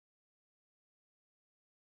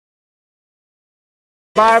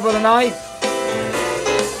Bible tonight?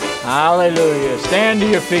 Hallelujah. Stand to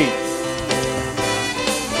your feet.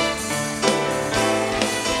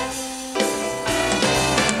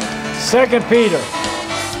 Second Peter,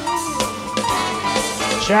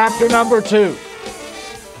 chapter number 2.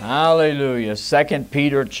 Hallelujah. Second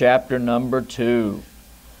Peter, chapter number 2.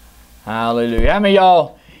 Hallelujah. How many of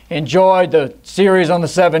y'all enjoyed the series on the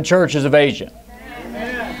 7 churches of Asia?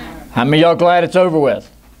 Amen. How many of y'all glad it's over with?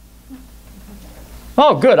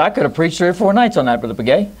 Oh, good. I could have preached 3 or 4 nights on that, Brother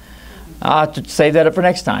Begay. I'll have to save that up for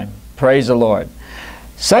next time. Praise the Lord.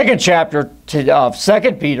 Second chapter of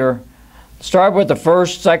 2 Peter. Start with the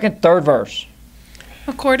first, second, third verse.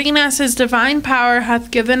 According as his divine power hath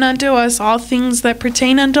given unto us all things that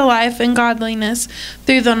pertain unto life and godliness,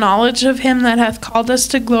 through the knowledge of him that hath called us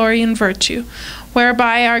to glory and virtue,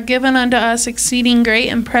 whereby are given unto us exceeding great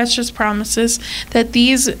and precious promises, that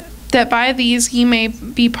by these ye may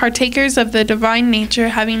be partakers of the divine nature,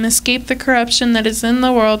 having escaped the corruption that is in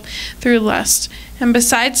the world through lust. And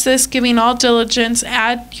besides this, giving all diligence,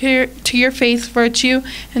 add to your faith virtue,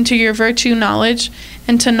 and to your virtue knowledge,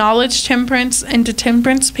 and to knowledge temperance, and to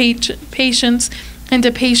temperance patience, and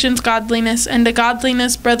to patience godliness, and to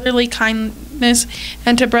godliness brotherly kindness,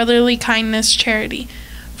 and to brotherly kindness charity.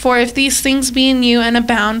 For if these things be in you and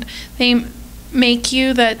abound, they make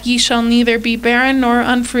you that ye shall neither be barren nor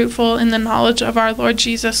unfruitful in the knowledge of our Lord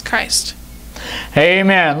Jesus Christ.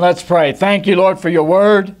 Amen. Let's pray. Thank you, Lord, for your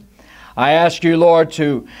word. I ask you, Lord,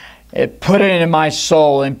 to put it in my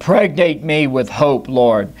soul, impregnate me with hope,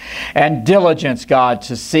 Lord, and diligence, God,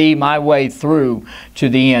 to see my way through to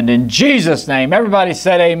the end. In Jesus' name, everybody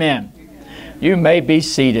said amen. You may be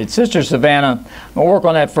seated. Sister Savannah, we'll work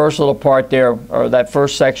on that first little part there, or that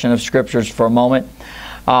first section of Scriptures for a moment.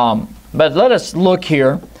 But let us look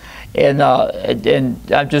here, and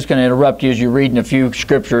I'm just going to interrupt you as you're reading a few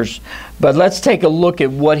scriptures, but let's take a look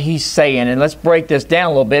at what he's saying, and let's break this down a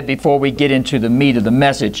little bit before we get into the meat of the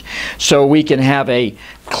message, so we can have a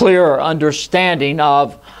clearer understanding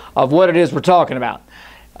of what it is we're talking about.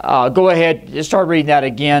 Go ahead, just start reading that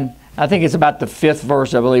again. I think it's about the 5th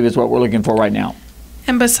verse, I believe, is what we're looking for right now.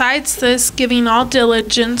 And besides this, giving all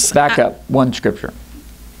diligence... Back up, one scripture.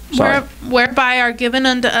 Whereby are given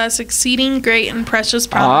unto us exceeding great and precious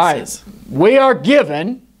promises. All right. We are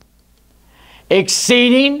given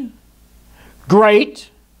exceeding great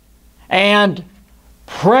and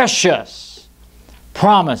precious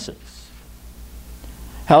promises.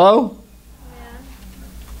 Hello?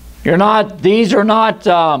 Yeah. These are not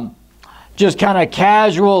just kind of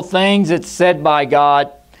casual things that's said by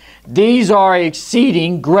God. These are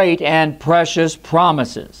exceeding great and precious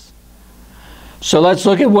promises. So let's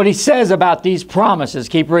look at what he says about these promises.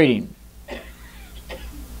 Keep reading.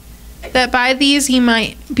 That by these ye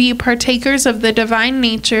might be partakers of the divine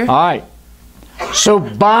nature. All right. So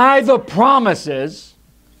by the promises,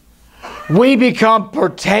 we become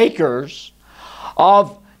partakers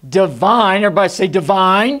of divine, everybody say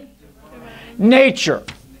divine nature.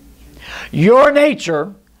 Your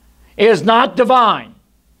nature is not divine.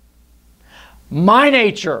 My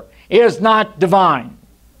nature is not divine.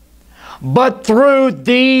 But through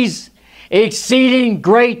these exceeding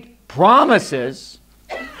great promises,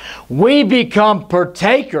 we become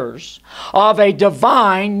partakers of a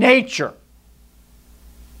divine nature.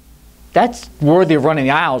 That's worthy of running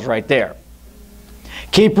the aisles right there.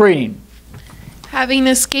 Keep reading. Having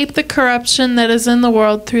escaped the corruption that is in the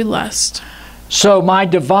world through lust. So my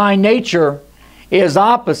divine nature is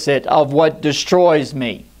opposite of what destroys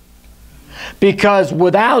me. Because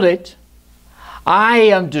without it, I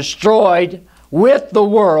am destroyed with the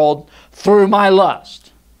world through my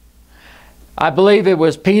lust. I believe it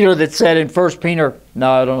was Peter that said in 1 Peter,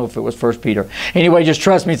 no, I don't know if it was 1 Peter. Anyway, just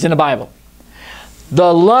trust me, it's in the Bible.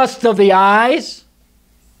 The lust of the eyes,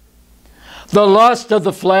 the lust of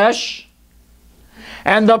the flesh,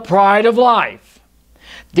 and the pride of life.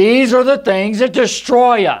 These are the things that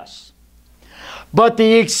destroy us. But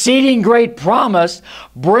the exceeding great promise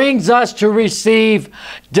brings us to receive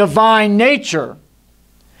divine nature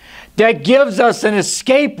that gives us an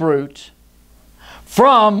escape route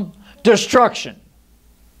from destruction.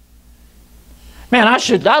 Man,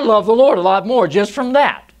 I love the Lord a lot more just from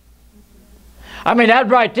that. I mean, that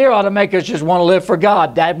right there ought to make us just want to live for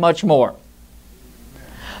God that much more.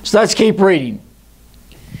 So let's keep reading.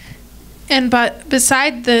 But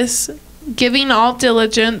beside this, giving all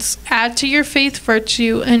diligence, add to your faith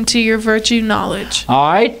virtue, and to your virtue knowledge.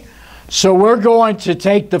 All right. So we're going to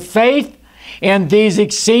take the faith in these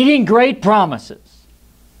exceeding great promises.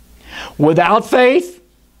 Without faith,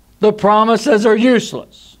 the promises are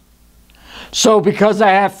useless. So because I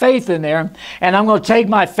have faith in there, and I'm going to take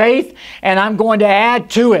my faith and I'm going to add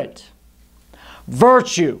to it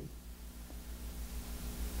virtue.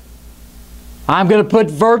 I'm going to put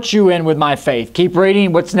virtue in with my faith. Keep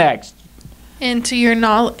reading. What's next? Into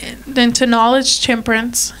knowledge,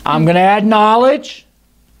 temperance. I'm going to add knowledge.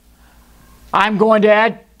 I'm going to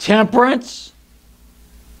add temperance.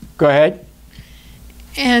 Go ahead.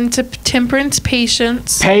 And to temperance,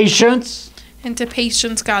 patience. Patience. And to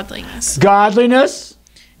patience, godliness. Godliness.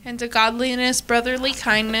 And to godliness, brotherly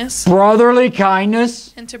kindness. Brotherly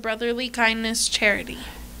kindness. And to brotherly kindness, charity.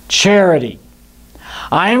 Charity.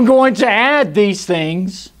 I am going to add these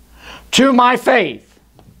things to my faith.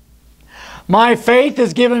 My faith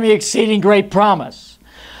has given me exceeding great promise.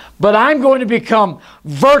 But I'm going to become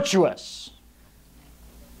virtuous.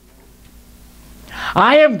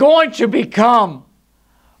 I am going to become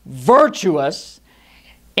virtuous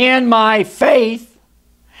in my faith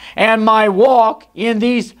and my walk in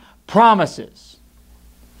these promises.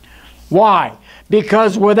 Why?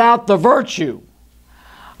 Because without the virtue,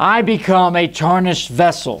 I become a tarnished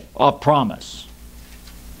vessel of promise.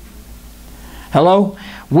 Hello?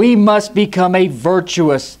 We must become a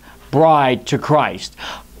virtuous bride to Christ.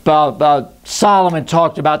 Solomon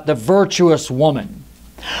talked about the virtuous woman.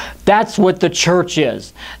 That's what the church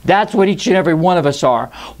is. That's what each and every one of us are.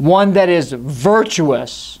 One that is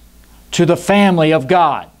virtuous to the family of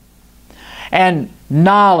God. And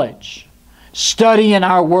knowledge. Studying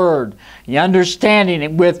our word. Understanding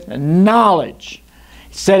it with knowledge.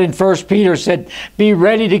 It said in 1 Peter, said, be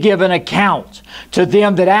ready to give an account to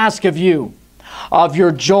them that ask of you of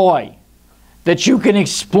your joy, that you can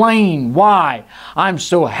explain why I'm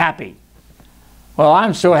so happy. Well,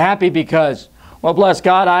 I'm so happy because, well, bless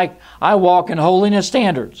God, I walk in holiness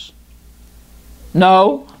standards.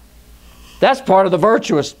 No, that's part of the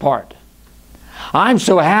virtuous part. I'm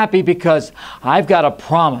so happy because I've got a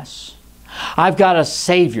promise. I've got a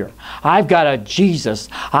Savior. I've got a Jesus.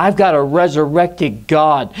 I've got a resurrected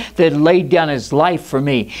God that laid down His life for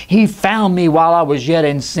me. He found me while I was yet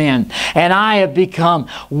in sin. And I have become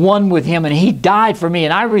one with Him. And He died for me.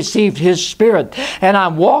 And I received His Spirit. And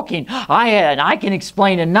I'm walking. I can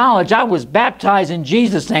explain in knowledge. I was baptized in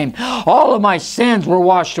Jesus' name. All of my sins were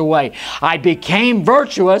washed away. I became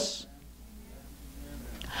virtuous.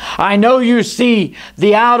 I know you see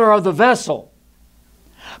the outer of the vessel,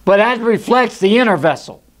 but that reflects the inner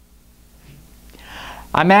vessel.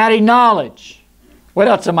 I'm adding knowledge. What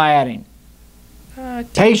else am I adding?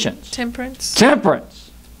 Patience. Temperance. Temperance.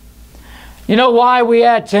 You know why we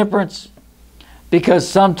add temperance? Because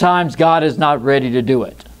sometimes God is not ready to do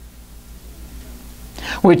it.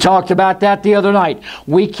 We talked about that the other night.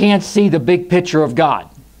 We can't see the big picture of God.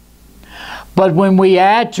 But when we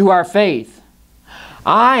add to our faith,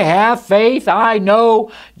 I have faith. I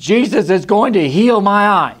know Jesus is going to heal my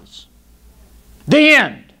eyes. The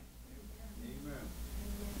end.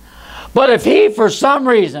 But if He, for some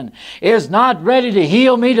reason, is not ready to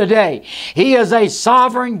heal me today, He is a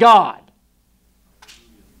sovereign God.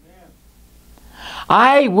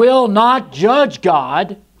 I will not judge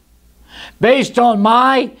God based on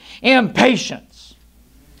my impatience.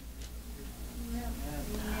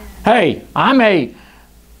 Hey, I may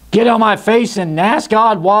get on my face and ask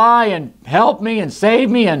God why and help me and save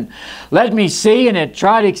me and let me see and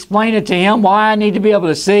try to explain it to Him why I need to be able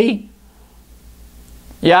to see.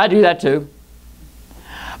 Yeah, I do that too.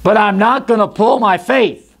 But I'm not going to pull my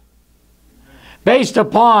faith based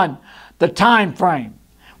upon the time frame.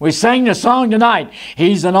 We sang the song tonight,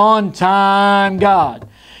 He's an on-time God.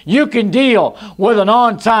 You can deal with an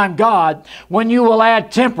on-time God when you will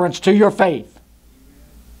add temperance to your faith.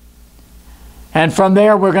 And from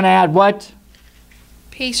there we're going to add what?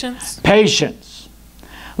 Patience. Patience.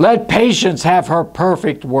 Let patience have her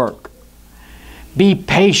perfect work. Be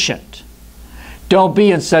patient. Don't be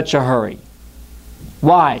in such a hurry.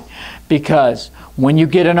 Why? Because when you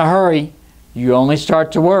get in a hurry, you only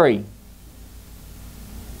start to worry.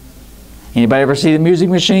 Anybody ever see the music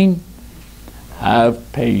machine?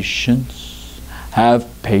 Have patience. Have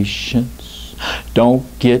patience. Don't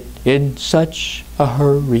get in such a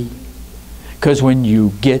hurry. Because when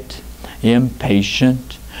you get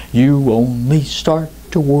impatient, you only start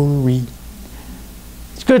to worry.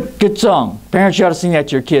 It's a good song. Parents, you ought to sing that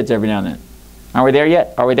to your kids every now and then. Are we there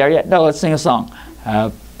yet? Are we there yet? No, let's sing a song.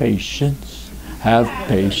 Have patience. Have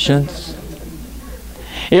patience.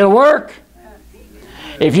 It'll work.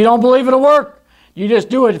 If you don't believe it'll work, you just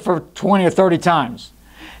do it for 20 or 30 times.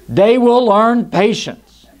 They will learn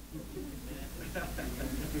patience.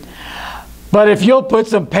 But if you'll put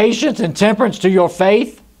some patience and temperance to your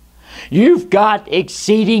faith, you've got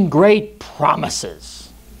exceeding great promises.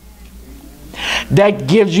 that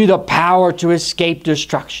gives you the power to escape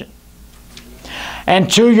destruction. And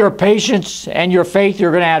to your patience and your faith,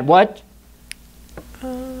 you're going to add what?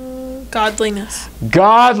 Godliness.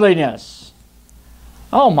 Godliness.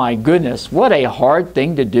 Oh my goodness, what a hard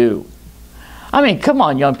thing to do. I mean, come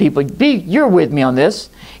on, young people, you're with me on this.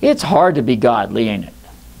 It's hard to be godly, ain't it?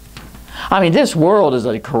 I mean, this world is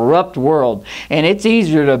a corrupt world, and it's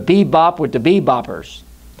easier to bebop with the beboppers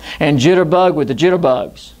and jitterbug with the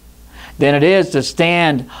jitterbugs than it is to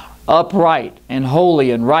stand upright and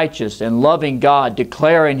holy and righteous and loving God,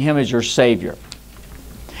 declaring Him as your Savior.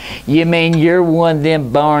 You mean you're one of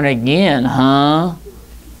them born again, huh?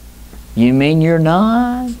 You mean you're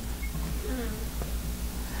not?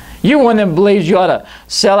 You're one of them believes you ought to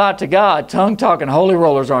sell out to God, tongue-talking holy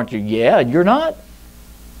rollers, aren't you? Yeah, you're not?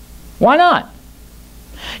 Why not?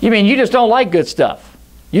 You mean you just don't like good stuff.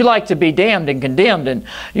 You like to be damned and condemned, and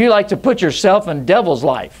you like to put yourself in the devil's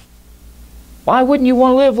life. Why wouldn't you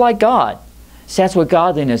want to live like God? See, that's what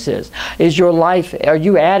godliness is. Is your life, are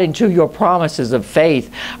you adding to your promises of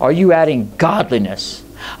faith, are you adding godliness?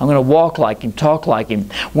 I'm going to walk like Him, talk like Him.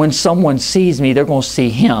 When someone sees me, they're going to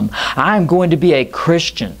see Him. I'm going to be a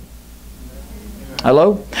Christian.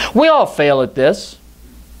 Hello? We all fail at this.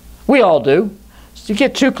 We all do. So you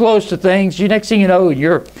get too close to things, next thing you know,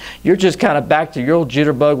 you're just kind of back to your old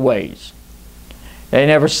jitterbug ways. They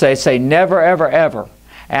never say never, ever, ever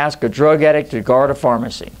ask a drug addict to guard a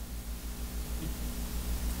pharmacy.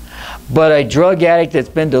 But a drug addict that's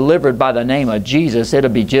been delivered by the name of Jesus,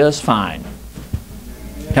 it'll be just fine.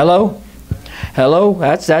 Hello? Hello?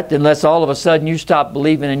 That's that. Unless all of a sudden you stop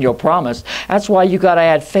believing in your promise. That's why you got to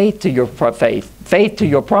add faith to your faith. Faith to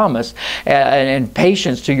your promise. And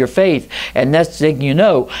patience to your faith. And next thing you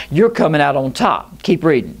know, you're coming out on top. Keep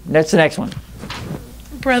reading. That's the next one.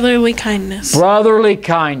 Brotherly kindness. Brotherly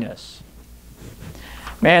kindness.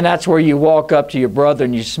 Man, that's where you walk up to your brother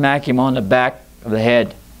and you smack him on the back of the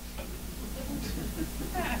head.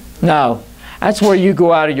 No. That's where you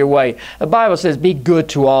go out of your way. The Bible says, be good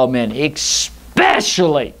to all men,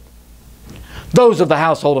 especially those of the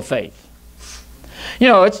household of faith. You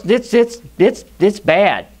know, it's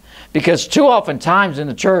bad. Because too often times in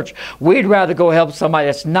the church, we'd rather go help somebody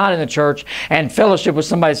that's not in the church and fellowship with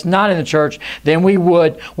somebody that's not in the church than we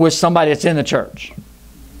would with somebody that's in the church.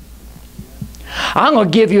 I'm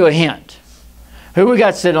going to give you a hint. Who we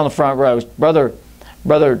got sitting on the front row? Brother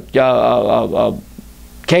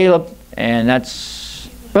Caleb, and that's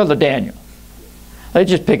Brother Daniel. Let's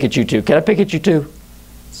just pick at you two. Can I pick at you two?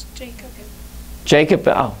 It's Jacob. Jacob?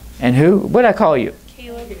 Oh, and who? What did I call you?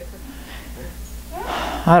 Caleb.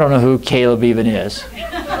 I don't know who Caleb even is.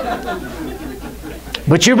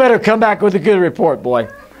 But you better come back with a good report, boy.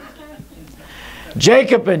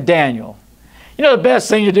 Jacob and Daniel. You know the best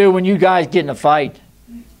thing to do when you guys get in a fight?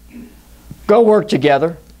 Go work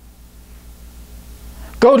together.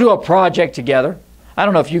 Go do a project together. I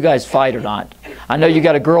don't know if you guys fight or not. I know you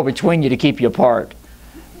got a girl between you to keep you apart.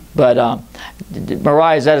 But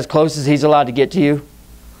Mariah, is that as close as he's allowed to get to you?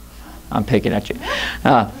 I'm picking at you.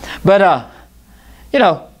 You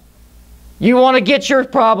know, you want to get your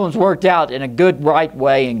problems worked out in a good, right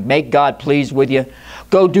way and make God pleased with you.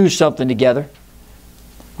 Go do something together.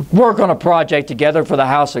 Work on a project together for the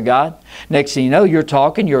house of God. Next thing you know, you're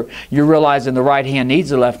talking, you're realizing the right hand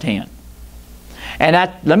needs the left hand. And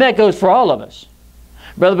that goes for all of us.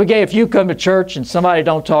 Brother Begay, if you come to church and somebody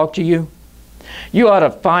don't talk to you, you ought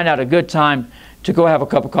to find out a good time to go have a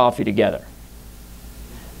cup of coffee together.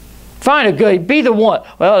 Be the one.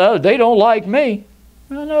 Well, they don't like me.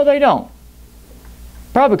 Well, no, they don't.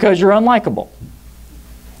 Probably because you're unlikable.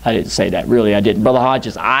 I didn't say that, really, I didn't. Brother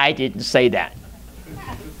Hodges, I didn't say that.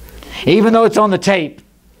 Even though it's on the tape.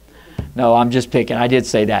 No, I'm just picking. I did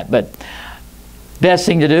say that. But best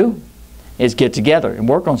thing to do is get together and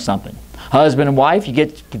work on something. Husband and wife, you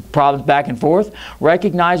get problems back and forth.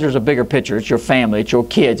 Recognize there's a bigger picture. It's your family, it's your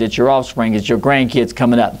kids, it's your offspring, it's your grandkids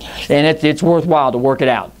coming up. And it's worthwhile to work it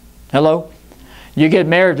out. Hello? You get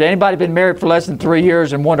married. Anybody been married for less than 3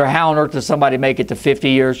 years and wonder how on earth does somebody make it to 50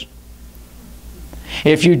 years?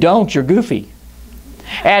 If you don't, you're goofy.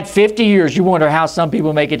 At 50 years, you wonder how some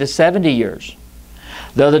people make it to 70 years.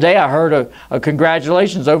 The other day I heard a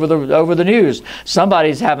congratulations over the news.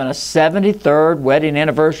 Somebody's having a 73rd wedding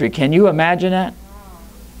anniversary. Can you imagine that?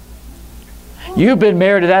 You've been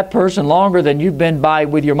married to that person longer than you've been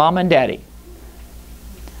with your mom and daddy.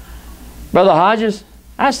 Brother Hodges,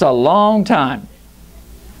 that's a long time.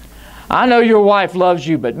 I know your wife loves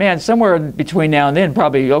you, but man, somewhere between now and then,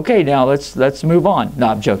 probably, okay, now let's move on. No,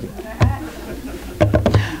 I'm joking.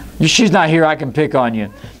 She's not here, I can pick on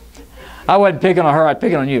you. I wasn't picking on her, I'd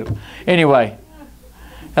pick on you. Anyway,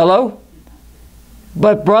 hello?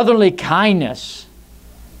 But brotherly kindness.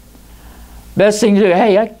 Best thing to do,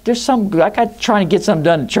 hey, I got trying to get something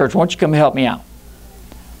done in church. Why don't you come help me out?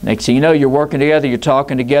 Next thing you know, you're working together, you're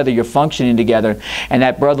talking together, you're functioning together, and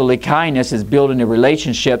that brotherly kindness is building a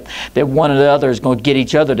relationship that one or the other is going to get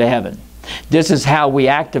each other to heaven. This is how we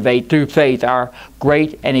activate through faith our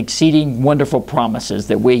great and exceeding wonderful promises,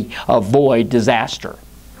 that we avoid disaster.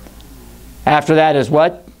 After that is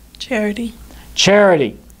what? Charity.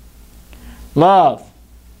 Charity. Love.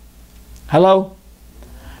 Hello?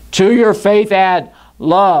 To your faith add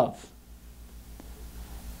love.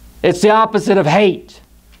 It's the opposite of hate.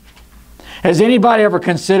 Has anybody ever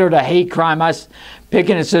considered a hate crime? I was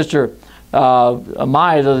picking a sister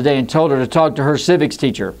Amaya the other day and told her to talk to her civics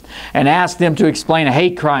teacher and ask them to explain a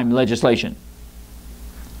hate crime legislation.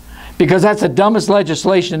 Because that's the dumbest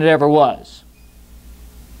legislation that ever was.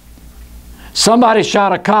 Somebody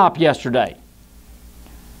shot a cop yesterday.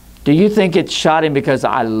 Do you think it shot him because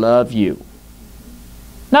I love you?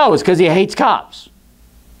 No, it's because he hates cops.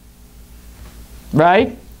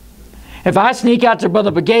 Right? If I sneak out to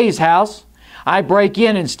Brother Begay's house, I break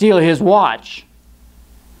in and steal his watch.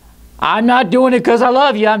 I'm not doing it because I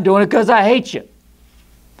love you. I'm doing it because I hate you.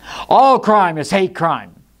 All crime is hate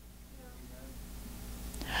crime.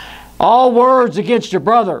 All words against your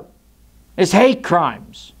brother is hate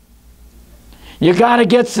crimes. You got to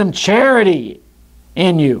get some charity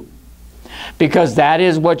in you, because that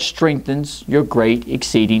is what strengthens your great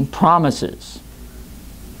exceeding promises.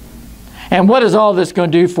 And what is all this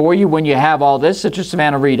going to do for you when you have all this? Sister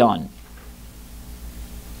Savannah, read on.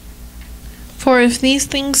 For if these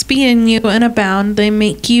things be in you and abound, they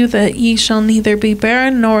make you that ye shall neither be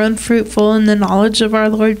barren nor unfruitful in the knowledge of our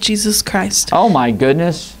Lord Jesus Christ. Oh my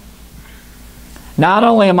goodness. Not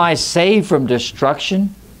only am I saved from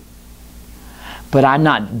destruction, but I'm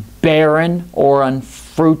not barren or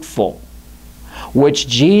unfruitful. Which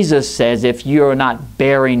Jesus says, if you're not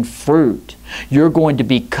bearing fruit, you're going to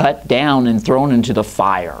be cut down and thrown into the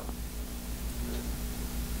fire.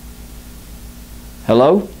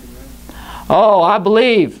 Hello? Oh, I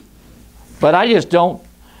believe, but I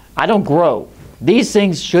don't grow. These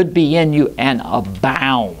things should be in you and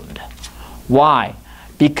abound. Why?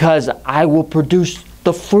 Because I will produce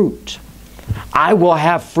the fruit. I will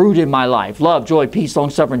have fruit in my life. Love, joy, peace,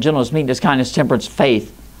 long-suffering, gentleness, meekness, kindness, temperance,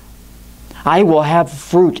 faith. I will have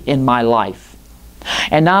fruit in my life.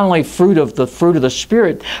 And not only fruit of the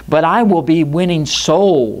Spirit, but I will be winning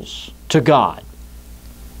souls to God.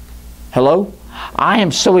 Hello? I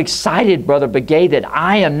am so excited, Brother Begay, that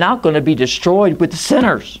I am not going to be destroyed with the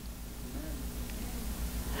sinners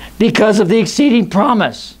because of the exceeding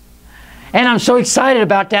promise. And I'm so excited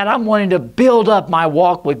about that. I'm wanting to build up my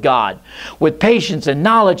walk with God with patience and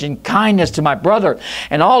knowledge and kindness to my brother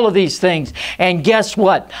and all of these things. And guess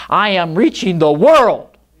what? I am reaching the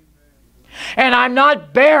world. And I'm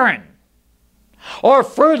not barren or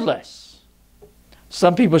fruitless.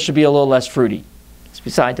 Some people should be a little less fruity. It's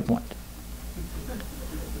beside the point.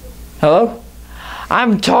 Hello?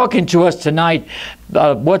 I'm talking to us tonight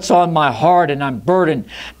what's on my heart, and I'm burdened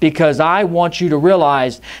because I want you to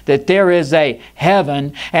realize that there is a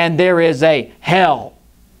heaven and there is a hell.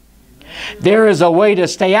 There is a way to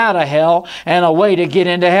stay out of hell and a way to get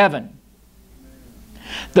into heaven.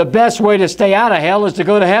 The best way to stay out of hell is to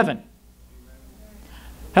go to heaven.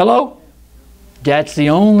 Hello? That's the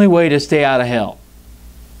only way to stay out of hell.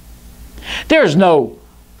 There's no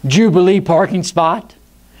Jubilee parking spot.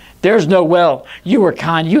 There's no, well, you were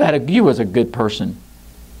kind, you was a good person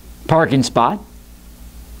parking spot.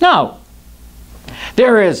 No.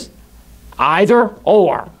 There is either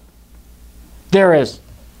or. There is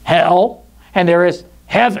hell and there is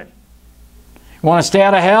heaven. You want to stay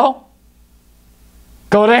out of hell?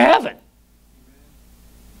 Go to heaven.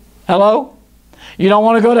 Hello? You don't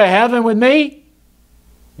want to go to heaven with me?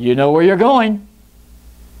 You know where you're going.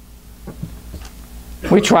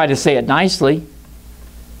 We try to say it nicely.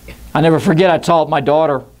 I never forget, I taught my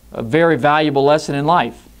daughter a very valuable lesson in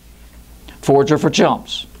life. Fords are for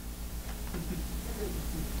chumps.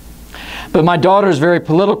 But my daughter is very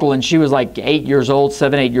political, and she was like 8 years old,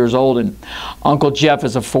 7, 8 years old, and Uncle Jeff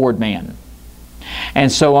is a Ford man. And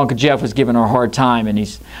so Uncle Jeff was giving her a hard time, and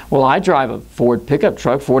he's, well, I drive a Ford pickup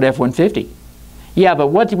truck, Ford F-150. Yeah, but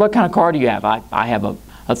what kind of car do you have? I have a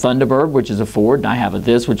Thunderbird, which is a Ford, and I have a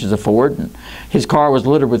this, which is a Ford. And his car was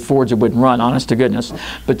littered with Fords that wouldn't run, honest to goodness.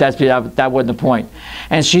 But that wasn't the point.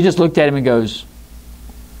 And she just looked at him and goes,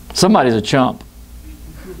 somebody's a chump.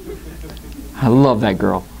 I love that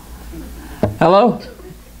girl. Hello?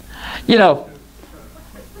 You know,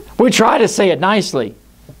 we try to say it nicely,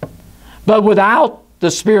 but without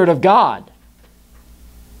the Spirit of God,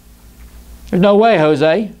 There's no way,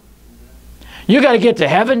 Jose. You got to get to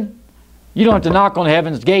heaven. You don't have to knock on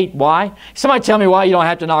heaven's gate. Why? Somebody tell me why you don't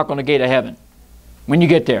have to knock on the gate of heaven when you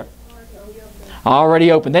get there.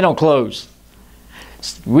 Already open. They don't close.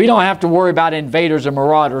 We don't have to worry about invaders or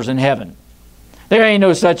marauders in heaven. There ain't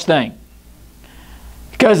no such thing.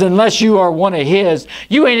 Because unless you are one of His,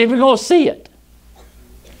 you ain't even going to see it.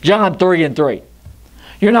 John 3:3.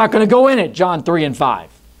 You're not going to go in it, John 3:5.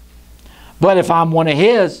 But if I'm one of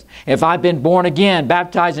His, if I've been born again,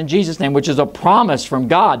 baptized in Jesus' name, which is a promise from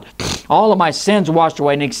God, all of my sins washed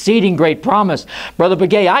away, an exceeding great promise, Brother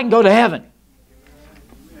Begay, I can go to heaven.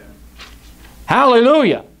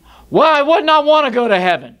 Hallelujah. Why wouldn't I want to go to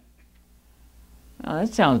heaven? Oh,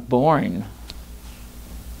 that sounds boring.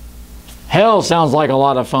 Hell sounds like a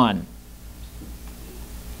lot of fun.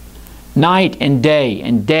 Night and day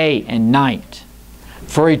and night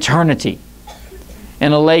for eternity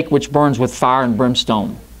in a lake which burns with fire and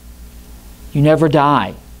brimstone. You never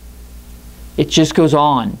die. It just goes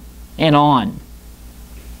on and on.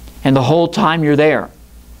 And the whole time you're there.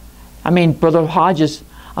 I mean, Brother Hodges,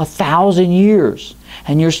 1,000 years,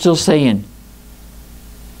 and you're still saying,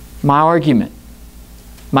 my argument,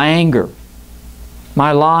 my anger,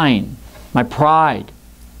 my lying, my pride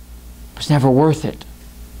was never worth it.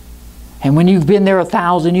 And when you've been there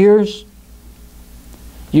 1,000 years,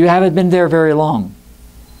 you haven't been there very long.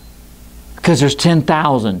 Because there's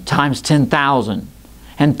 10,000 times 10,000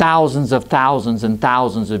 and thousands of thousands and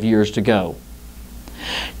thousands of years to go.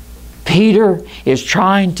 Peter is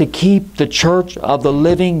trying to keep the church of the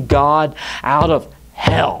living God out of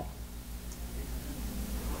hell.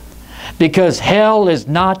 Because hell is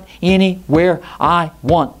not anywhere I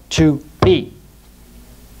want to be.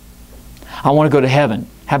 I want to go to heaven.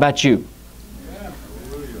 How about you?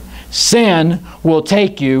 Sin will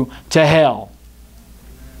take you to hell.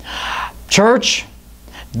 Church,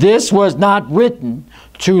 this was not written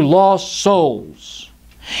to lost souls.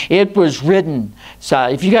 It was written, so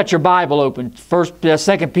if you got your Bible open,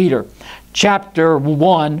 2 Peter chapter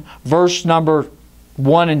 1, verse number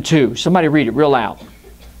 1 and 2. Somebody read it real loud.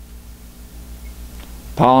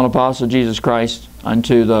 Paul, an apostle of Jesus Christ,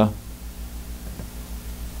 unto the...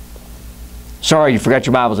 Sorry, you forgot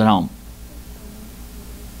your Bibles at home.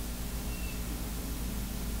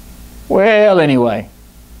 Well, anyway.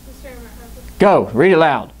 Go, read it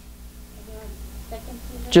loud.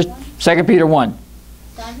 Just 2 Peter 1.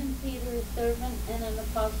 Simon Peter, a servant and an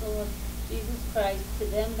apostle of Jesus Christ, to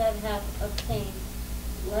them that have obtained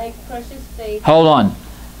like precious faith. Hold on.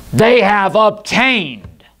 They have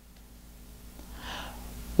obtained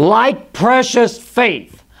like precious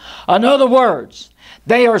faith. In other words,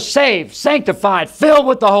 they are saved, sanctified, filled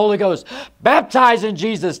with the Holy Ghost, baptized in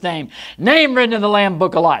Jesus' name, name written in the Lamb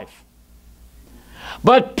Book of Life.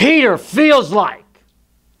 But Peter feels like,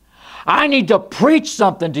 I need to preach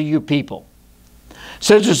something to you people.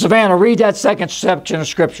 Sister Savannah, read that second section of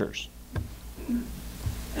Scriptures.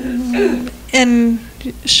 And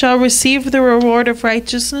shall receive the reward of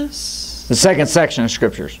righteousness. The second section of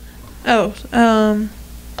Scriptures. But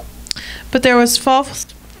there was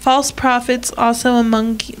false prophets also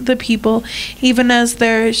among the people, even as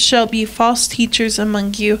there shall be false teachers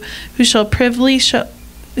among you, who privily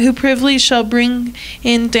shall bring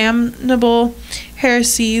in damnable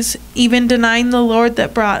heresies, even denying the Lord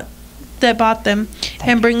that bought them,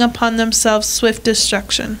 and bring upon themselves swift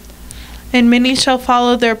destruction. And many shall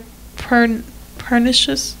follow their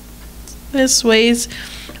pernicious ways,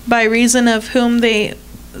 by reason of whom the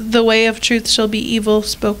way of truth shall be evil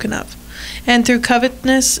spoken of. And through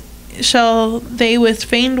covetousness shall they with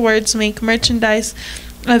feigned words make merchandise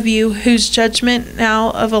of you, whose judgment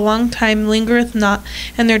now of a long time lingereth not,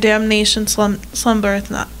 and their damnation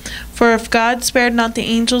slumbereth not. For if God spared not the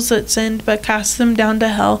angels that sinned, but cast them down to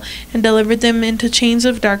hell, and delivered them into chains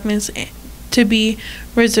of darkness, to be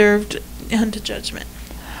reserved unto judgment.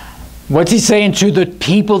 What's he saying to the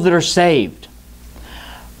people that are saved?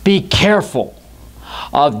 Be careful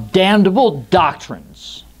of damnable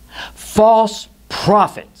doctrines, false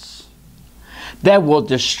prophets that will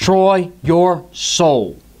destroy your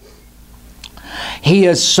soul. He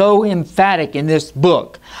is so emphatic in this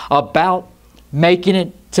book about making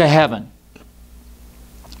it to heaven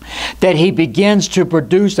that he begins to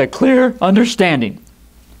produce a clear understanding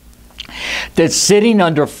that sitting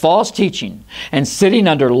under false teaching and sitting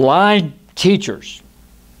under lying teachers,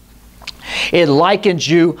 it likens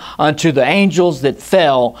you unto the angels that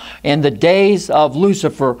fell in the days of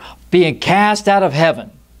Lucifer being cast out of heaven.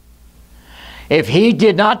 If he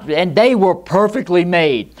did not, and they were perfectly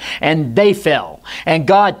made, and they fell, and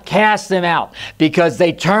God cast them out because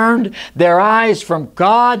they turned their eyes from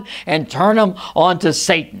God and turned them onto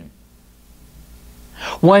Satan.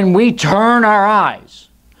 when we turn our eyes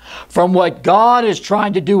from what God is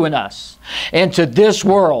trying to do in us into this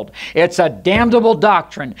world, it's a damnable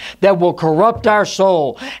doctrine that will corrupt our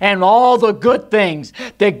soul, and all the good things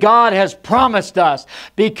that God has promised us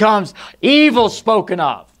becomes evil spoken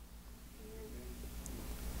of.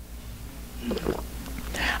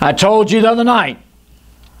 I told you the other night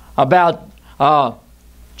about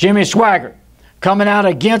Jimmy Swaggart coming out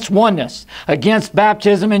against oneness, against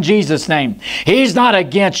baptism in Jesus' name. He's not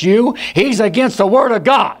against you. He's against the Word of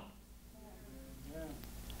God.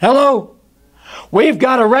 Hello? We've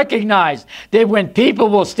got to recognize that when people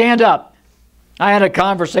will stand up. I had a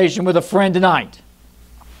conversation with a friend tonight.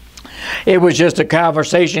 It was just a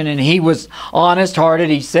conversation, and he was honest-hearted.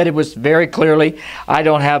 He said it was very clearly, I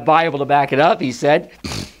don't have Bible to back it up, he said,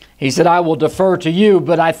 I will defer to you,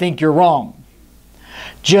 but I think you're wrong.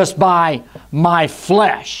 Just by my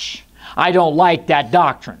flesh, I don't like that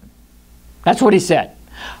doctrine. That's what he said.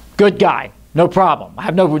 Good guy. No problem. I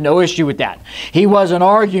have no issue with that. He wasn't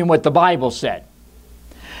arguing what the Bible said.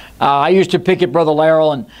 I used to pick at Brother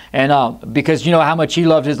Laryl, and because you know how much he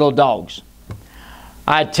loved his little dogs.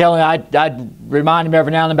 I'd tell him, I'd remind him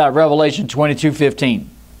every now and then about Revelation 22:15.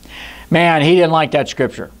 Man, he didn't like that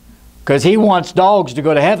scripture because he wants dogs to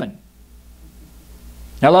go to heaven.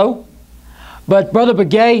 Hello? But Brother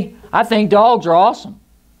Begay, I think dogs are awesome.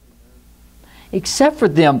 Except for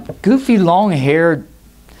them goofy, long-haired,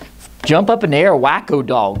 jump up in the air wacko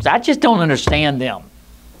dogs. I just don't understand them.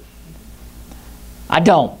 I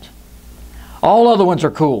don't. All other ones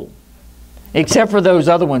are cool. Except for those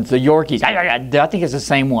other ones, the Yorkies. I think it's the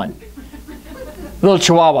same one. Little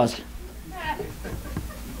Chihuahuas.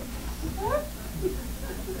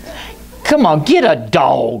 Come on, get a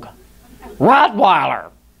dog. Rottweiler.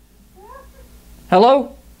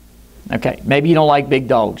 Hello? Okay, maybe you don't like big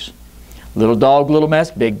dogs. Little dog, little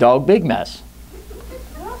mess. Big dog, big mess.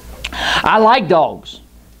 I like dogs.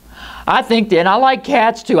 And I like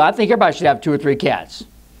cats too. I think everybody should have 2 or 3 cats.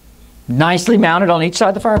 Nicely mounted on each side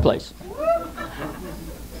of the fireplace.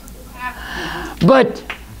 But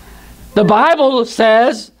the Bible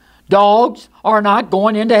says dogs are not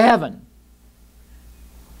going into heaven.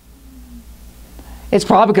 It's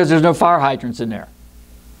probably because there's no fire hydrants in there.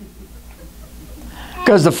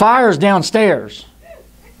 Because the fire's downstairs.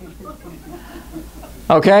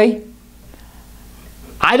 Okay?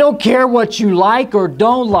 I don't care what you like or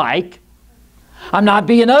don't like. I'm not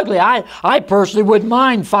being ugly. I personally wouldn't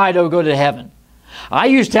mind Fido go to heaven. I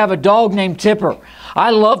used to have a dog named Tipper.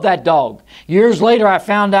 I love that dog. Years later, I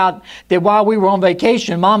found out that while we were on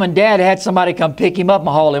vacation, Mom and Dad had somebody come pick him up and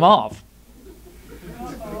haul him off.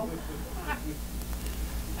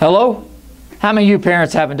 Hello? How many of you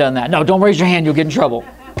parents haven't done that? No, don't raise your hand. You'll get in trouble.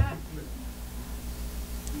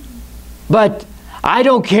 But I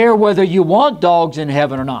don't care whether you want dogs in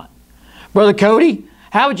heaven or not. Brother Cody,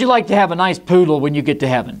 how would you like to have a nice poodle when you get to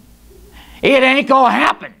heaven? It ain't going to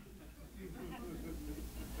happen.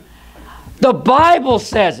 The Bible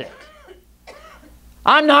says it.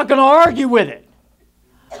 I'm not going to argue with it.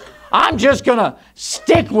 I'm just going to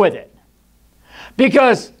stick with it.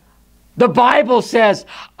 Because the Bible says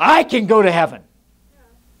I can go to heaven.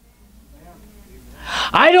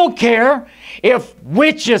 I don't care if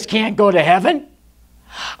witches can't go to heaven.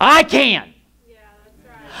 I can.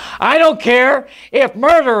 I don't care if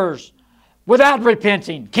murderers without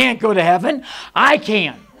repenting can't go to heaven. I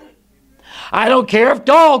can. I don't care if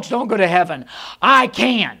dogs don't go to heaven. I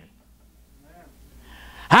can.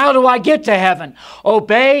 How do I get to heaven?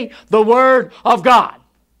 Obey the Word of God.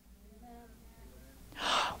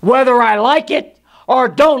 Whether I like it or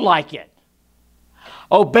don't like it.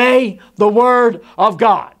 Obey the Word of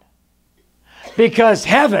God. Because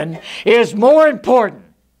heaven is more important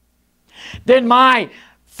than my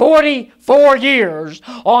 44 years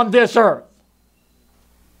on this earth.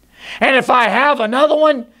 And if I have another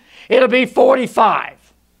one, it'll be 45.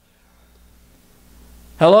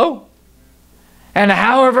 Hello? And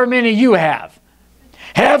however many you have.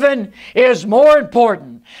 Heaven is more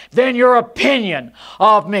important than your opinion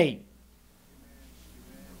of me.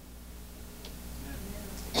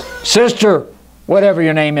 Sister, whatever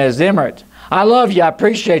your name is, Emmerich, I love you. I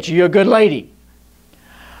appreciate you. You're a good lady.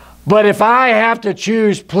 But if I have to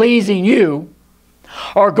choose pleasing you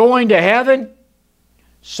or going to heaven,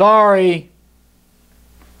 sorry,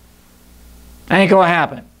 ain't going to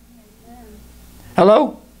happen.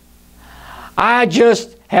 Hello? I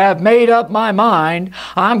just have made up my mind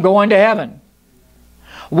I'm going to heaven.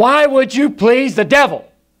 Why would you please the devil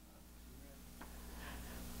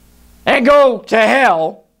and go to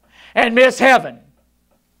hell and miss heaven?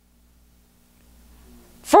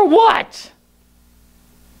 For what?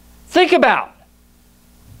 Think about it.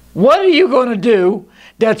 What are you going to do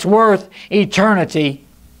that's worth eternity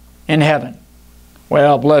in heaven?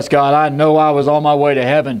 Well, bless God, I know I was on my way to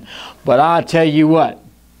heaven, but I tell you what,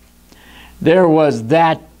 there was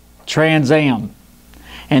that Trans Am,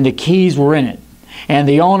 and the keys were in it, and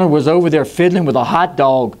the owner was over there fiddling with a hot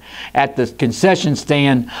dog at the concession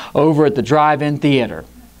stand over at the drive-in theater.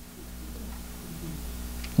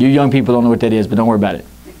 You young people don't know what that is, but don't worry about it.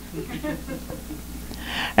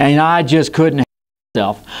 And I just couldn't help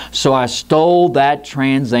myself, so I stole that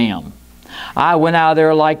Trans Am. I went out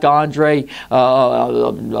there like Andre,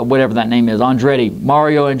 whatever that name is,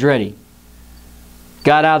 Mario Andretti.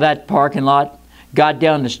 Got out of that parking lot, got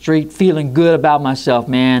down the street feeling good about myself,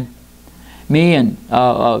 man. Me and,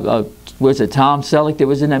 was it Tom Selleck that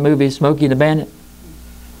was in that movie, Smokey and the Bandit?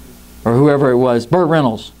 Or whoever it was, Burt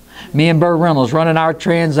Reynolds. Me and Burt Reynolds running our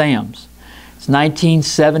Trans Ams. It's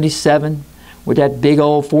 1977 with that big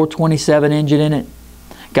old 427 engine in it.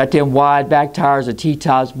 Got them wide back tires, the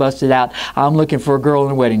T-tops busted out. I'm looking for a girl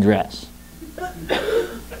in a wedding dress.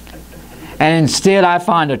 And instead I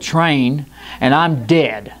find a train and I'm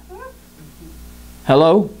dead.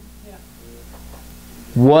 Hello?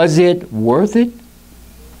 Was it worth it?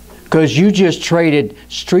 Because you just traded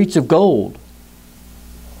streets of gold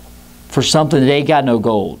for something that ain't got no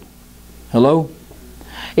gold. Hello?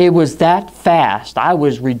 It was that fast. I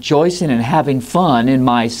was rejoicing and having fun in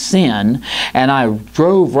my sin, and I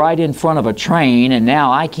drove right in front of a train, and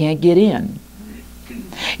now I can't get in.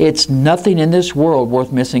 It's nothing in this world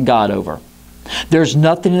worth missing God over. There's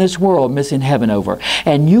nothing in this world missing heaven over.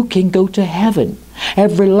 And you can go to heaven.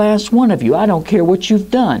 Every last one of you. I don't care what you've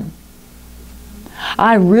done.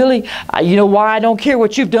 You know why I don't care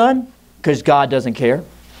what you've done? Because God doesn't care.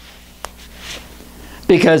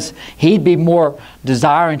 Because He'd be more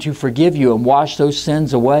desiring to forgive you and wash those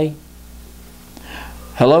sins away.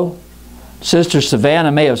 Hello? Sister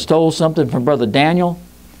Savannah may have stole something from Brother Daniel,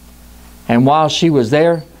 and while she was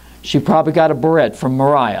there, she probably got a barrette from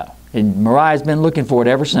Mariah, and Mariah's been looking for it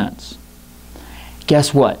ever since.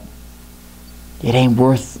 Guess what? It ain't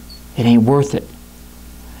worth it.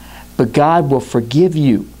 But God will forgive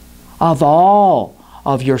you of all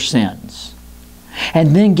of your sins.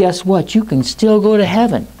 And then guess what? You can still go to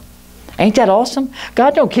heaven. Ain't that awesome?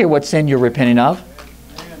 God don't care what sin you're repenting of.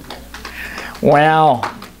 Well,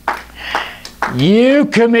 you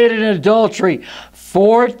committed adultery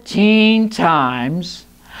 14 times.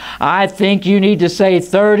 I think you need to say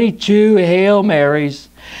 32 Hail Marys,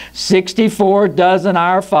 64 dozen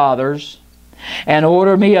Our Fathers, and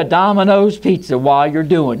order me a Domino's pizza while you're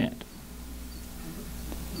doing it.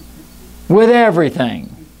 With everything.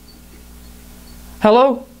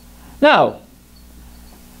 Hello? No.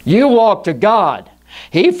 You walk to God.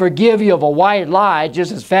 He'll forgive you of a white lie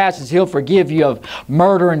just as fast as He'll forgive you of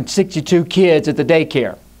murdering 62 kids at the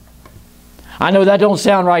daycare. I know that don't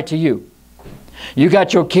sound right to you. You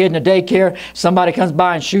got your kid in the daycare, somebody comes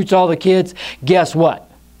by and shoots all the kids, guess what?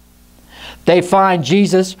 They find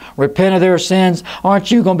Jesus, repent of their sins.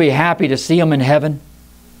 Aren't you going to be happy to see them in heaven?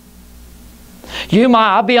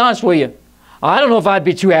 I'll be honest with you, I don't know if I'd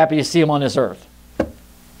be too happy to see them on this earth.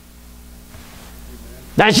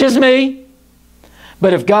 That's just me.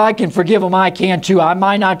 But if God can forgive them, I can too. I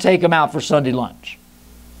might not take them out for Sunday lunch.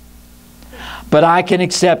 But I can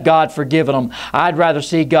accept God forgiving them. I'd rather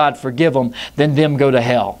see God forgive them than them go to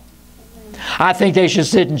hell. I think they should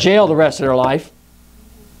sit in jail the rest of their life.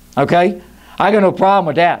 Okay? I got no problem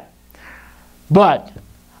with that. But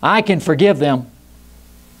I can forgive them.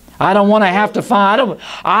 I don't want to have to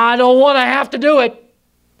I don't want to have to do it.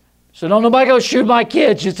 So don't nobody go shoot my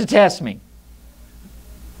kids just to test me.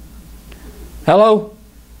 Hello?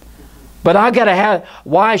 But I got to have,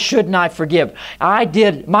 why shouldn't I forgive?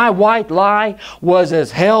 My white lie was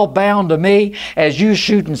as hell bound to me as you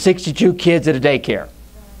shooting 62 kids at a daycare.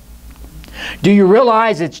 Do you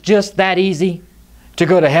realize it's just that easy to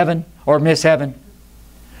go to heaven or miss heaven?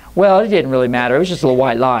 Well, it didn't really matter. It was just a little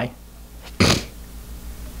white lie.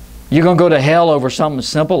 You're going to go to hell over something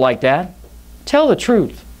simple like that? Tell the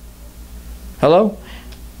truth. Hello?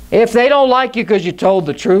 If they don't like you because you told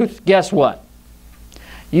the truth, guess what?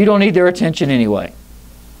 You don't need their attention anyway.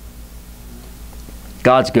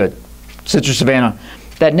 God's good. Sister Savannah,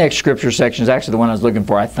 that next scripture section is actually the one I was looking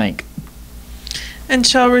for, I think. And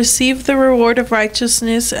shall receive the reward of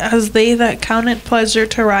righteousness as they that count it pleasure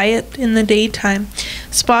to riot in the daytime.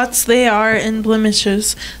 Spots they are and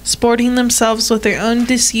blemishes, sporting themselves with their own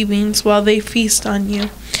deceivings while they feast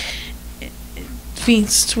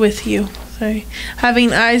with you.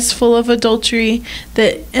 having eyes full of adultery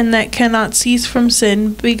that cannot cease from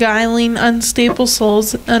sin, beguiling unstable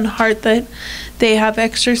souls, and heart that they have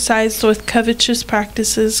exercised with covetous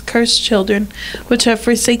practices, cursed children, which have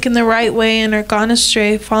forsaken the right way and are gone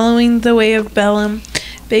astray, following the way of Balaam,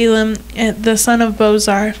 the son of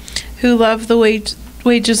Bozar, who loved the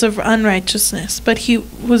wages of unrighteousness. But he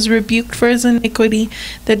was rebuked for his iniquity.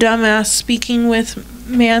 The dumb ass, speaking with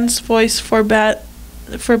man's voice, forbade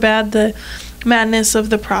the madness of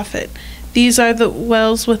the prophet. These are the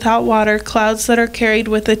wells without water, clouds that are carried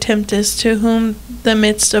with a tempest, to whom the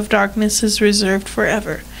midst of darkness is reserved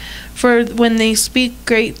forever. For when they speak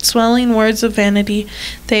great swelling words of vanity,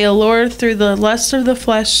 they allure through the lust of the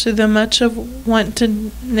flesh, through the much of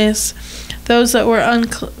wantonness, those that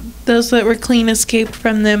were clean escaped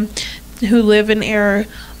from them who live in error.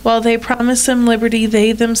 While they promise them liberty,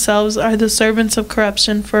 they themselves are the servants of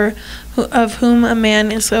corruption, of whom a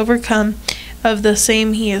man is overcome, of the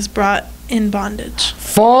same he is brought in bondage.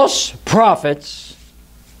 False prophets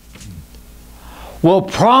will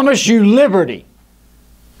promise you liberty.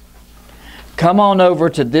 Come on over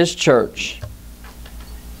to this church.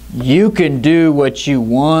 You can do what you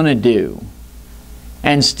want to do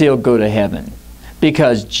and still go to heaven,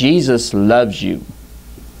 because Jesus loves you.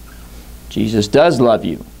 Jesus does love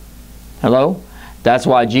you. Hello? That's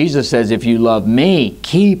why Jesus says, if you love me,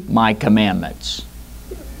 keep my commandments.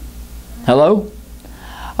 Hello?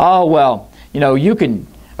 Oh, well, you know, you can,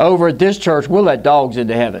 over at this church, we'll let dogs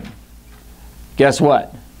into heaven. Guess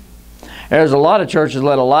what? There's a lot of churches that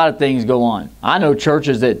let a lot of things go on. I know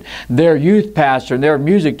churches that their youth pastor and their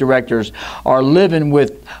music directors are living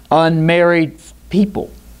with unmarried people.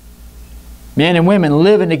 Men and women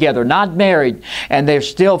living together, not married, and they're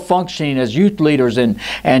still functioning as youth leaders and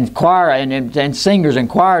choir and singers and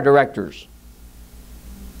choir directors.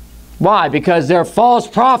 Why? Because they're false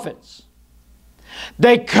prophets.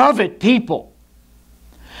 They covet people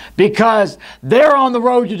because they're on the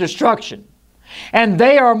road to destruction, and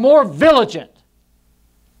they are more vigilant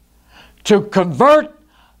to convert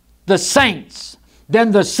the saints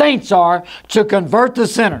than the saints are to convert the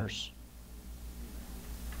sinners.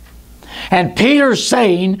 And Peter's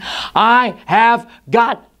saying, I have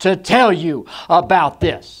got to tell you about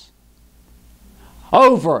this.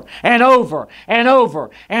 Over and over and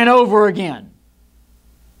over and over again.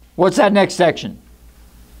 What's that next section?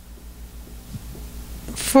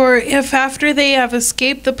 For if after they have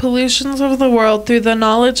escaped the pollutions of the world through the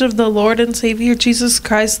knowledge of the Lord and Savior Jesus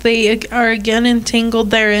Christ, they are again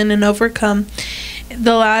entangled therein and overcome,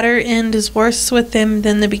 the latter end is worse with them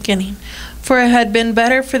than the beginning. For it had been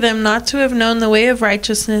better for them not to have known the way of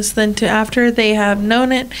righteousness than to, after they have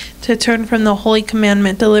known it, to turn from the holy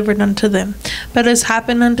commandment delivered unto them. But as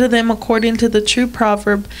happened unto them according to the true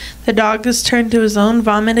proverb, the dog is turned to his own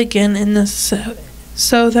vomit again, and the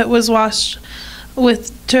sow that was washed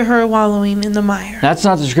to her wallowing in the mire. That's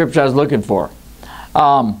not the scripture I was looking for.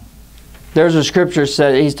 There's a scripture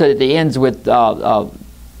that he ends with the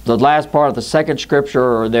last part of the second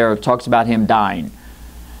scripture, or there talks about him dying.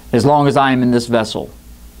 As long as I am in this vessel.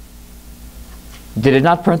 Did it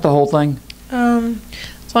not print the whole thing?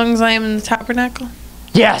 As long as I am in the tabernacle.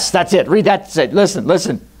 Yes, that's it. Read that.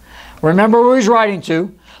 Listen. Remember who he's writing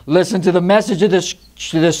to. Listen to the message of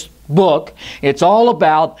this book. It's all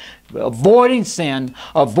about avoiding sin,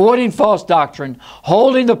 avoiding false doctrine,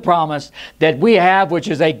 holding the promise that we have, which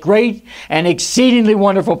is a great and exceedingly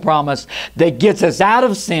wonderful promise that gets us out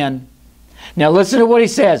of sin. Now listen to what he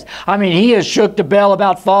says. I mean, he has shook the bell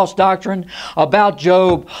about false doctrine, about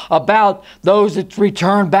Job, about those that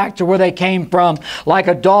return back to where they came from, like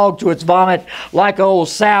a dog to its vomit, like an old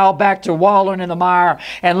sow back to wallowing in the mire.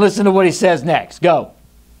 And listen to what he says next. Go.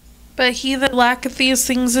 But he that lacketh these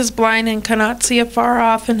things is blind, and cannot see afar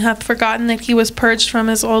off, and hath forgotten that he was purged from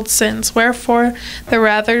his old sins. Wherefore, the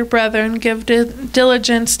rather, brethren, give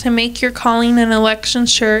diligence to make your calling and election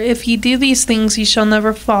sure. If ye do these things, ye shall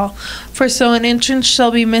never fall. For so an entrance shall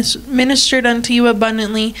be ministered unto you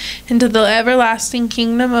abundantly into the everlasting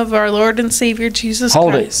kingdom of our Lord and Savior Jesus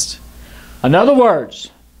Christ. In other words,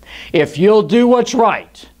 if you'll do what's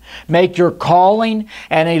right, make your calling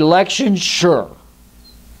and election sure.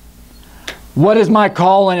 What is my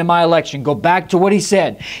calling and my election? Go back to what he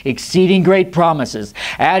said. Exceeding great promises,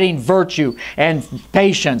 adding virtue and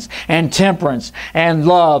patience and temperance and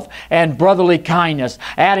love and brotherly kindness,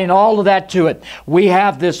 adding all of that to it. We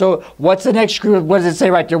have this. So what's the next scripture? What does it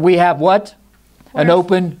say right there? We have what? An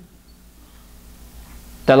open.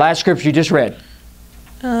 The last scripture you just read.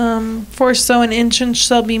 For so an entrance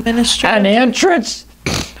shall be ministered. An entrance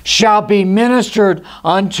shall be ministered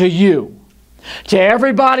unto you. To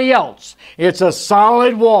everybody else, it's a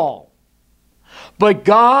solid wall. but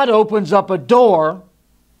God opens up a door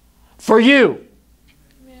for you.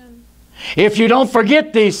 Amen. If you don't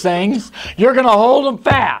forget these things, you're going to hold them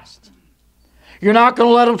fast. You're not going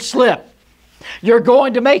to let them slip. You're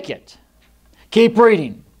going to make it. Keep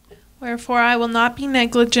reading. Wherefore I will not be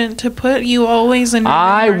negligent to put you always in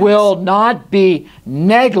I remembrance. will not be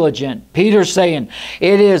negligent. Peter's saying,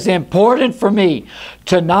 it is important for me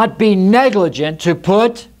to not be negligent to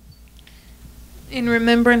put In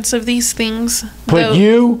remembrance of these things. Put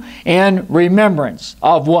you in remembrance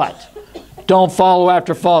of what? Don't follow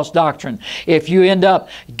after false doctrine. If you end up,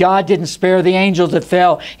 God didn't spare the angels that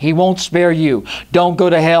fell, He won't spare you. Don't go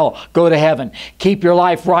to hell, go to heaven. Keep your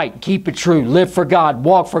life right, keep it true. Live for God,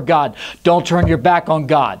 walk for God. Don't turn your back on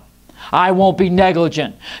God. I won't be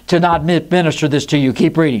negligent to not minister this to you.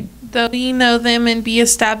 Keep reading. Though ye know them and be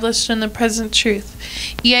established in the present truth.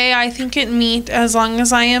 Yea, I think it meet, as long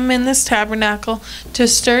as I am in this tabernacle, to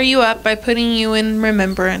stir you up by putting you in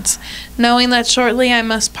remembrance, knowing that shortly I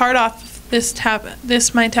must part off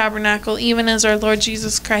this my tabernacle, even as our Lord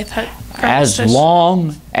Jesus Christ as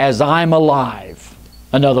long as I'm alive,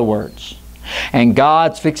 in other words. And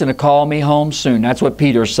God's fixing to call me home soon. That's what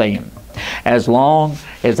Peter's saying. As long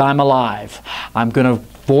as I'm alive, I'm going to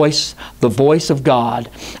voice the voice of God.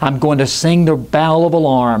 I'm going to sing the bell of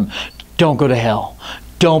alarm. Don't go to hell.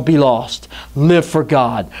 Don't be lost. Live for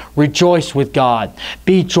God. Rejoice with God.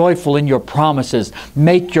 Be joyful in your promises.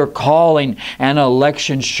 Make your calling and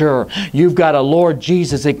election sure. You've got a Lord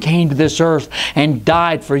Jesus that came to this earth and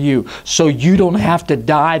died for you, so you don't have to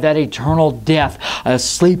die that eternal death,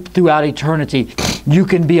 asleep throughout eternity. You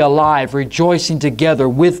can be alive, rejoicing together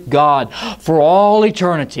with God for all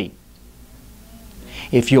eternity,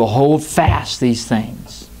 if you'll hold fast these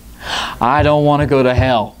things. I don't want to go to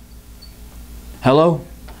hell. Hello?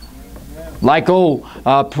 Like there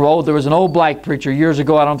was an old black preacher years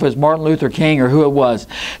ago, I don't know if it was Martin Luther King or who it was,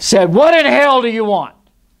 said, what in hell do you want?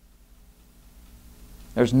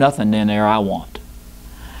 There's nothing in there I want.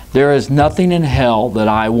 There is nothing in hell that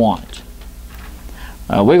I want.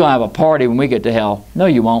 We're going to have a party when we get to hell. No,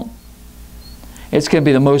 you won't. It's going to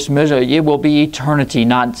be the most miserable. It will be eternity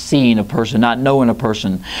not seeing a person, not knowing a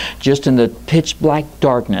person. Just in the pitch black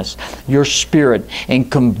darkness, your spirit in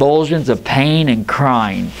convulsions of pain and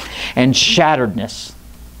crying and shatteredness,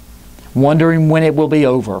 wondering when it will be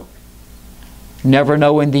over. Never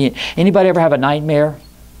knowing the... Anybody ever have a nightmare?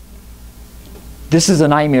 This is a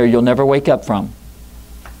nightmare you'll never wake up from.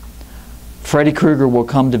 Freddy Krueger will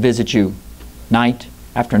come to visit you night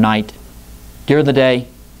after night, during the day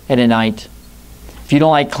and at night. If you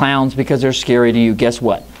don't like clowns because they're scary to you, guess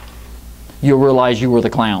what? You'll realize you were the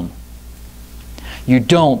clown. You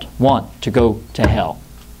don't want to go to hell.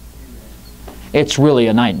 It's really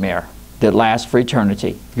a nightmare that lasts for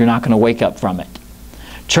eternity. You're not going to wake up from it.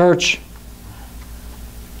 Church,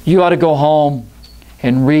 you ought to go home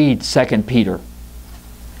and read 2 Peter.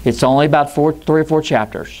 It's only about 3 or 4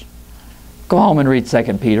 chapters. Go home and read 2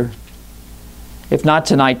 Peter. If not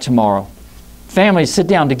tonight, tomorrow. Families, sit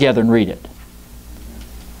down together and read it.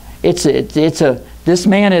 This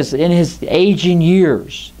man is in his aging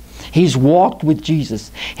years. He's walked with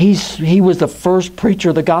Jesus. He was the first preacher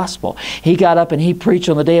of the gospel. He got up and he preached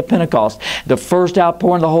on the day of Pentecost. The first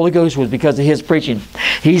outpouring of the Holy Ghost was because of his preaching.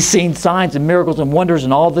 He's seen signs and miracles and wonders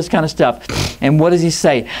and all this kind of stuff. And what does he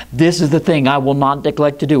say? This is the thing I will not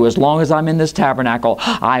neglect to do. As long as I'm in this tabernacle,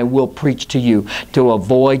 I will preach to you to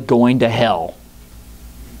avoid going to hell.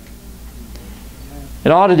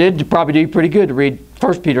 It ought to probably do pretty good to read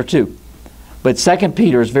 1 Peter 2. But 2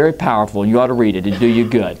 Peter is very powerful. You ought to read it. It'll do you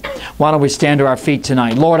good. Why don't we stand to our feet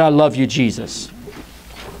tonight? Lord, I love you, Jesus.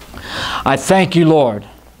 I thank you, Lord,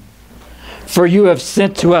 for you have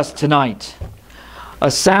sent to us tonight a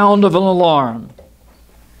sound of an alarm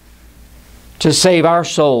to save our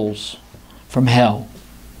souls from hell.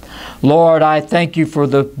 Lord, I thank you for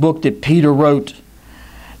the book that Peter wrote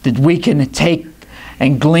that we can take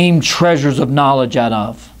and glean treasures of knowledge out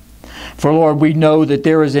of. For Lord, we know that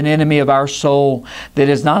there is an enemy of our soul that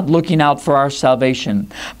is not looking out for our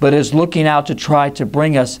salvation, but is looking out to try to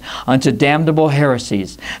bring us unto damnable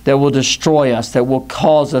heresies that will destroy us, that will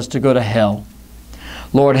cause us to go to hell.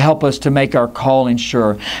 Lord, help us to make our calling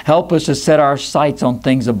sure. Help us to set our sights on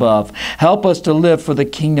things above. Help us to live for the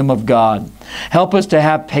kingdom of God. Help us to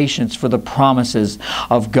have patience for the promises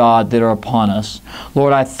of God that are upon us.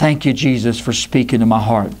 Lord, I thank you, Jesus, for speaking to my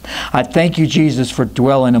heart. I thank you, Jesus, for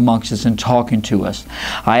dwelling amongst us and talking to us.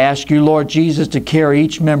 I ask you, Lord Jesus, to carry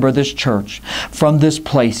each member of this church from this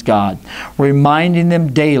place, God, reminding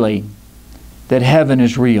them daily that heaven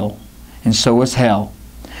is real and so is hell.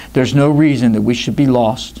 There's no reason that we should be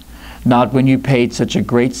lost. not when you paid such a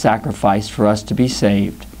great sacrifice for us to be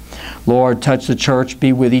saved. Lord, touch the church,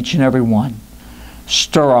 be with each and every one.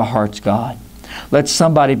 Stir our hearts, God. Let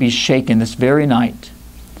somebody be shaken this very night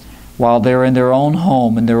while they're in their own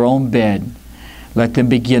home, in their own bed. Let them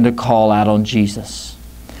begin to call out on Jesus.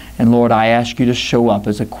 And Lord, I ask you to show up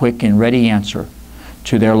as a quick and ready answer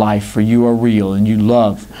to their life, for you are real and you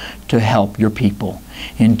love to help your people.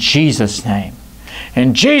 In Jesus' name.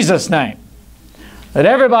 In Jesus' name. Let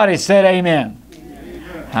everybody say amen.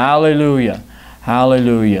 Amen. Hallelujah.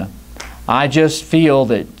 Hallelujah. I just feel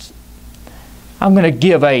that I'm going to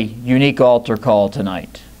give a unique altar call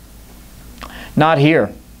tonight. Not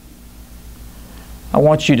here. I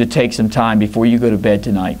want you to take some time before you go to bed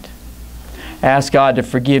tonight. Ask God to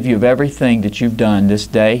forgive you of everything that you've done this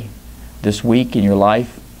day, this week in your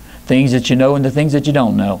life, things that you know and the things that you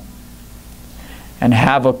don't know. And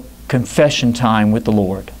have a confession time with the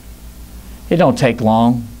Lord. It don't take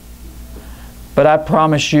long. But I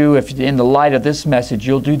promise you, if in the light of this message,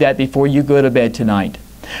 you'll do that before you go to bed tonight,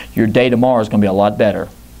 your day tomorrow is going to be a lot better.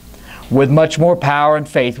 With much more power and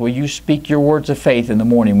faith will you speak your words of faith in the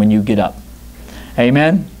morning when you get up.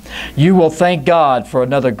 Amen? You will thank God for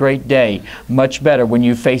another great day, much better when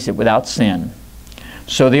you face it without sin.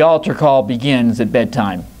 So the altar call begins at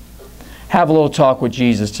bedtime. Have a little talk with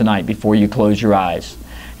Jesus tonight before you close your eyes.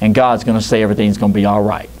 And God's going to say everything's going to be all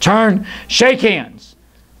right. Turn, shake hands.